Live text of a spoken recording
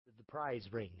prize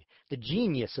ring, the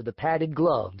genius of the padded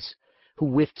gloves, who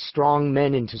whiffed strong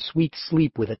men into sweet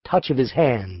sleep with a touch of his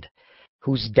hand,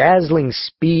 whose dazzling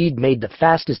speed made the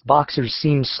fastest boxers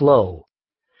seem slow,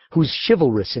 whose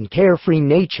chivalrous and carefree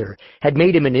nature had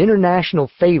made him an international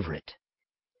favorite.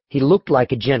 He looked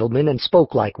like a gentleman and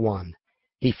spoke like one.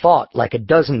 He fought like a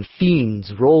dozen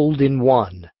fiends rolled in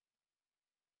one.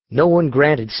 No one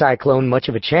granted Cyclone much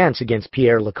of a chance against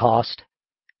Pierre Lacoste,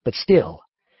 but still,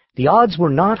 the odds were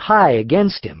not high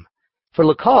against him, for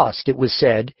Lacoste, it was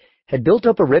said, had built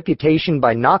up a reputation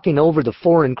by knocking over the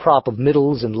foreign crop of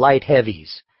middles and light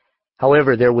heavies.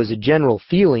 However, there was a general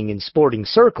feeling in sporting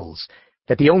circles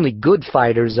that the only good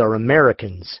fighters are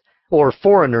Americans, or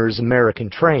foreigners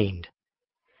American-trained.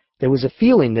 There was a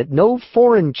feeling that no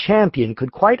foreign champion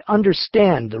could quite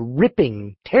understand the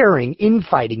ripping, tearing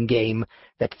infighting game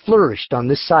that flourished on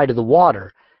this side of the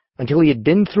water until he had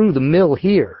been through the mill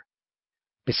here.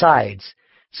 Besides,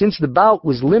 since the bout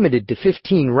was limited to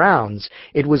 15 rounds,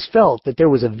 it was felt that there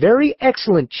was a very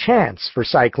excellent chance for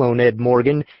Cyclone Ed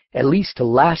Morgan at least to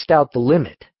last out the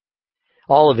limit.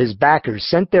 All of his backers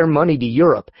sent their money to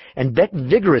Europe and bet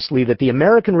vigorously that the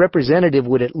American representative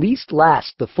would at least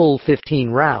last the full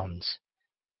 15 rounds.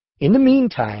 In the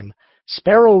meantime,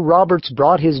 Sparrow Roberts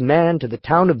brought his man to the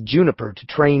town of Juniper to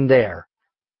train there.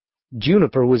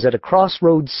 Juniper was at a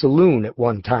crossroads saloon at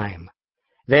one time.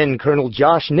 Then Colonel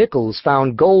Josh Nichols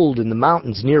found gold in the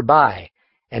mountains nearby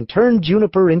and turned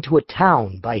Juniper into a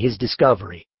town by his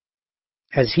discovery.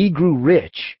 As he grew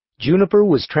rich, Juniper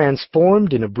was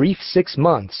transformed in a brief 6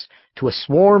 months to a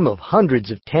swarm of hundreds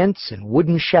of tents and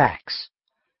wooden shacks.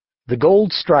 The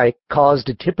gold strike caused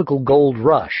a typical gold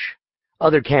rush.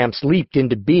 Other camps leaped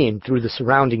into being through the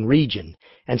surrounding region,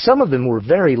 and some of them were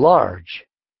very large.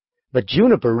 But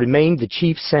Juniper remained the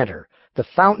chief center, the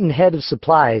fountainhead of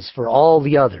supplies for all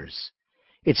the others.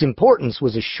 Its importance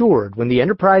was assured when the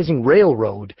enterprising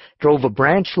railroad drove a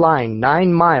branch line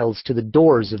 9 miles to the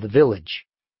doors of the village.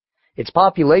 Its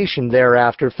population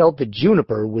thereafter felt that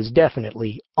Juniper was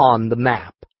definitely on the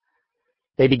map.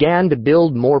 They began to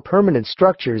build more permanent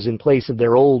structures in place of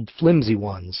their old, flimsy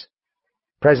ones.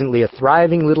 Presently a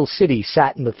thriving little city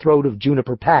sat in the throat of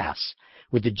Juniper Pass,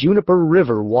 with the Juniper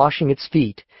River washing its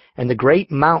feet, and the great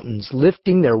mountains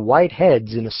lifting their white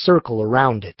heads in a circle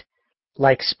around it.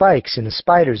 Like spikes in a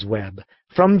spider's web,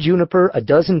 from Juniper a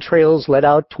dozen trails led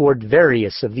out toward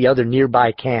various of the other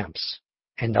nearby camps.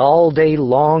 And all day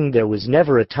long there was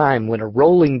never a time when a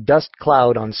rolling dust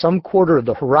cloud on some quarter of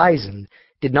the horizon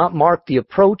did not mark the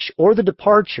approach or the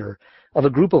departure of a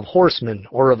group of horsemen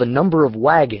or of a number of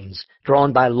wagons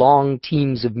drawn by long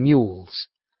teams of mules.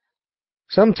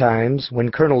 Sometimes, when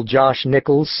Colonel Josh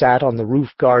Nichols sat on the roof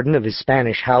garden of his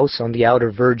Spanish house on the outer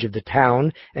verge of the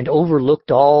town and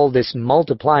overlooked all this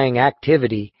multiplying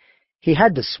activity, he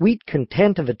had the sweet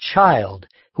content of a child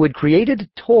who had created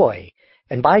a toy,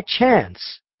 and by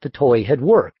chance the toy had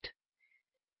worked.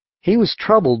 He was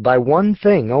troubled by one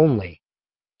thing only.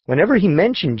 Whenever he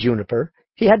mentioned Juniper,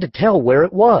 he had to tell where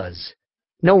it was.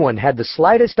 No one had the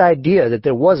slightest idea that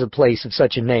there was a place of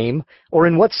such a name, or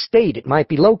in what state it might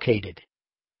be located.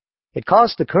 It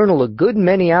cost the colonel a good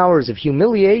many hours of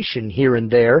humiliation here and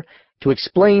there to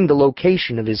explain the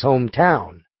location of his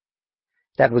hometown.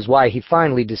 That was why he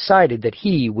finally decided that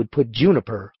he would put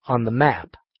Juniper on the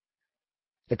map.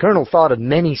 The colonel thought of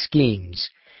many schemes.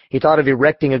 He thought of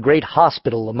erecting a great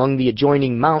hospital among the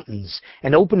adjoining mountains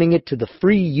and opening it to the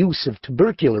free use of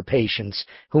tubercular patients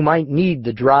who might need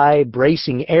the dry,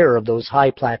 bracing air of those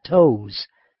high plateaus.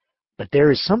 But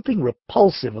there is something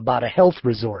repulsive about a health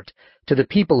resort to the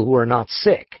people who are not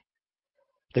sick.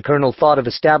 The colonel thought of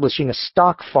establishing a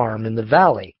stock farm in the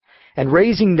valley and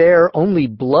raising there only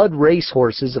blood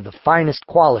racehorses of the finest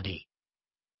quality.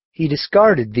 He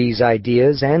discarded these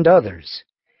ideas and others.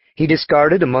 He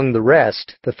discarded, among the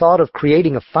rest, the thought of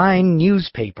creating a fine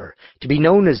newspaper to be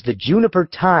known as the Juniper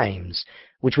Times,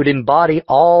 which would embody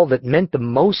all that meant the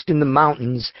most in the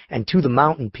mountains and to the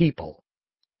mountain people.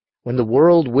 When the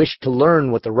world wished to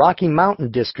learn what the Rocky Mountain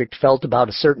District felt about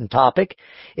a certain topic,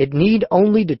 it need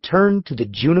only to turn to the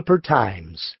Juniper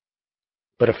Times.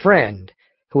 But a friend,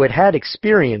 who had had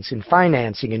experience in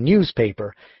financing a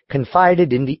newspaper,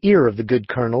 confided in the ear of the good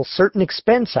colonel certain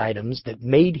expense items that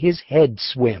made his head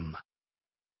swim.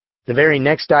 The very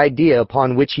next idea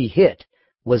upon which he hit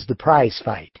was the prize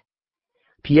fight.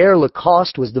 Pierre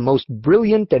Lacoste was the most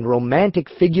brilliant and romantic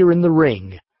figure in the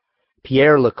ring.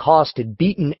 Pierre Lacoste had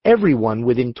beaten everyone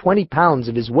within 20 pounds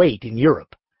of his weight in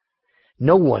Europe.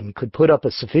 No one could put up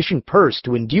a sufficient purse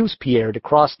to induce Pierre to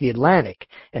cross the Atlantic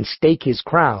and stake his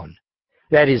crown.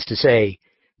 That is to say,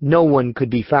 no one could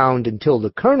be found until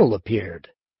the colonel appeared.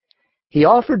 He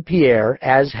offered Pierre,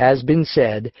 as has been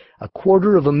said,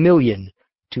 $250,000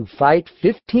 to fight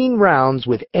 15 rounds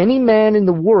with any man in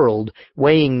the world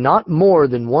weighing not more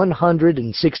than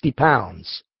 160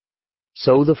 pounds.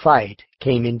 So the fight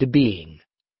came into being.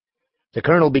 The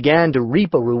colonel began to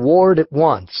reap a reward at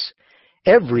once.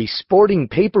 Every sporting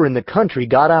paper in the country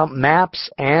got out maps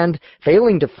and,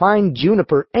 failing to find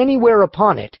Juniper anywhere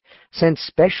upon it, sent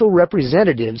special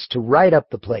representatives to write up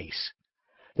the place.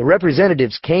 The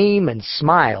representatives came and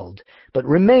smiled, but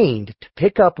remained to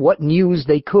pick up what news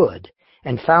they could,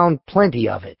 and found plenty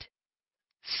of it.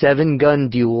 7 gun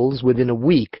duels within a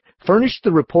week furnished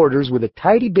the reporters with a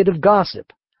tidy bit of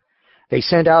gossip. They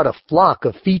sent out a flock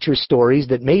of feature stories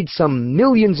that made some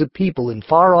millions of people in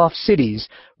far-off cities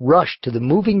rush to the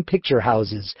moving picture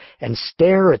houses and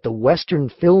stare at the Western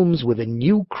films with a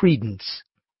new credence.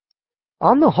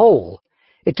 On the whole,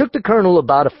 it took the colonel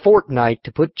about a fortnight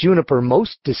to put Juniper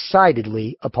most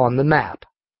decidedly upon the map.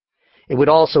 It would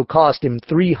also cost him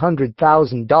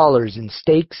 $300,000 in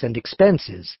stakes and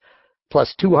expenses,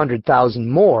 plus $200,000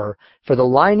 more for the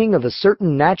lining of a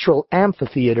certain natural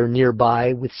amphitheater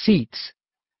nearby with seats.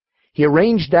 He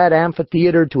arranged that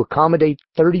amphitheater to accommodate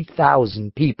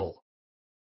 30,000 people.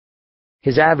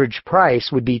 His average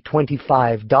price would be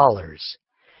 $25.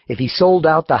 If he sold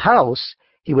out the house,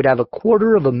 he would have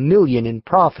 $250,000 in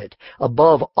profit,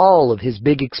 above all of his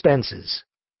big expenses.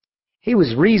 He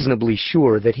was reasonably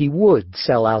sure that he would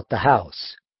sell out the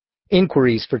house.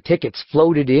 Inquiries for tickets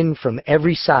floated in from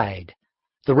every side.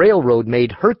 The railroad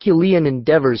made Herculean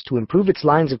endeavors to improve its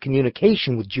lines of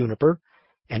communication with Juniper,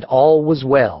 and all was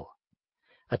well.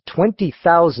 A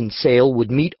 20,000 sale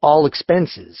would meet all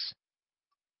expenses.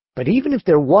 But even if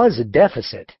there was a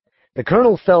deficit, the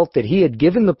colonel felt that he had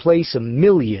given the place $1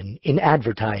 million in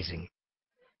advertising.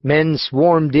 Men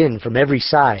swarmed in from every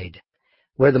side.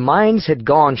 Where the mines had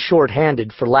gone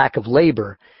short-handed for lack of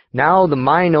labor, now the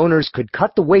mine owners could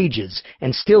cut the wages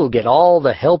and still get all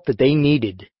the help that they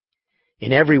needed.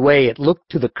 In every way it looked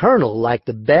to the colonel like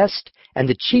the best and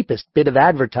the cheapest bit of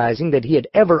advertising that he had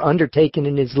ever undertaken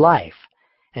in his life,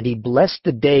 and he blessed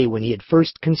the day when he had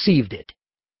first conceived it.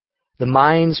 The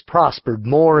mines prospered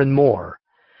more and more.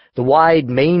 The wide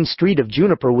main street of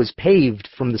Juniper was paved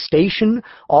from the station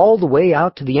all the way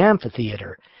out to the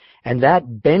amphitheater, and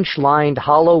that bench-lined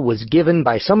hollow was given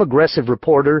by some aggressive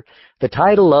reporter the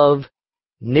title of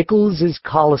Nichols's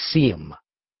Coliseum.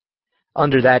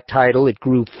 Under that title it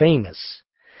grew famous.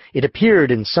 It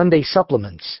appeared in Sunday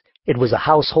supplements. It was a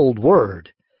household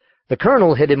word. The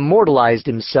colonel had immortalized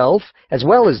himself as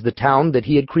well as the town that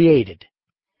he had created.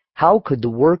 How could the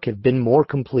work have been more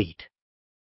complete?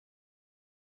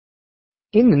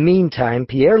 In the meantime,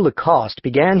 Pierre Lacoste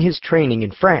began his training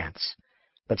in France,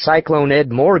 but Cyclone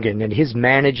Ed Morgan and his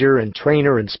manager and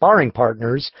trainer and sparring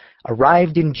partners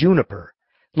arrived in Juniper,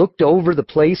 looked over the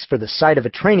place for the site of a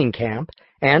training camp,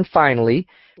 and finally,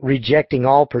 rejecting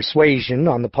all persuasion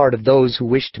on the part of those who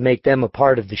wished to make them a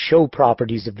part of the show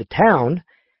properties of the town,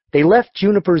 they left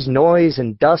Juniper's noise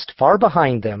and dust far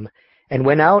behind them and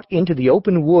went out into the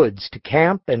open woods to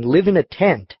camp and live in a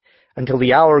tent until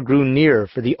the hour grew near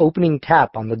for the opening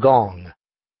tap on the gong.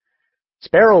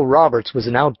 Sparrow Roberts was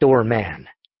an outdoor man.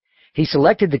 He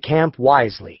selected the camp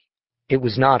wisely. It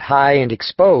was not high and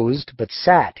exposed, but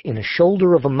sat in a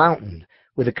shoulder of a mountain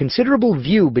with a considerable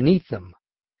view beneath them.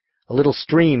 A little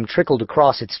stream trickled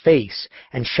across its face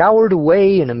and showered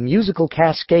away in a musical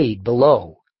cascade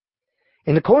below.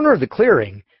 In the corner of the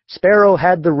clearing, Sparrow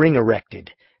had the ring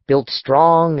erected, built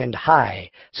strong and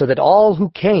high, so that all who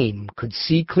came could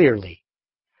see clearly.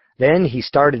 Then he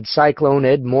started Cyclone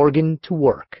Ed Morgan to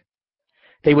work.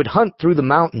 They would hunt through the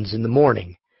mountains in the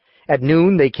morning. At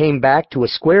noon they came back to a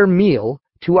square meal,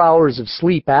 2 hours of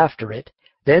sleep after it,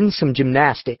 then some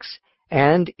gymnastics,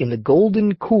 and, in the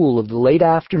golden cool of the late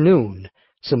afternoon,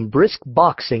 some brisk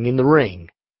boxing in the ring.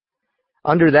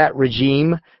 Under that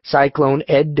regime, Cyclone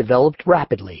Ed developed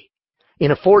rapidly.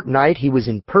 In a fortnight he was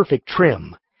in perfect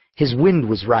trim. His wind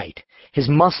was right. His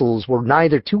muscles were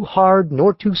neither too hard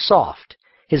nor too soft.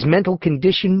 His mental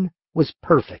condition was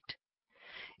perfect.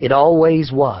 It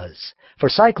always was, for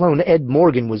Cyclone Ed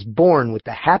Morgan was born with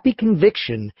the happy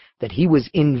conviction that he was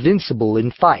invincible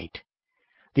in fight.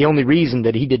 The only reason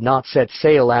that he did not set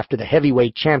sail after the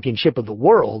heavyweight championship of the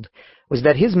world was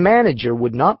that his manager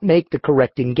would not make the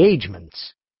correct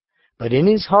engagements. But in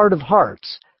his heart of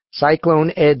hearts,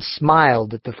 Cyclone Ed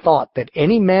smiled at the thought that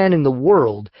any man in the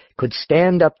world could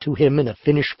stand up to him in a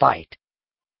finish fight.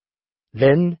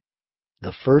 Then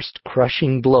the first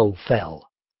crushing blow fell.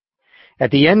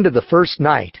 At the end of the first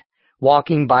night,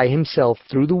 walking by himself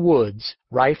through the woods,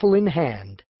 rifle in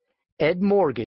hand, Ed Morgan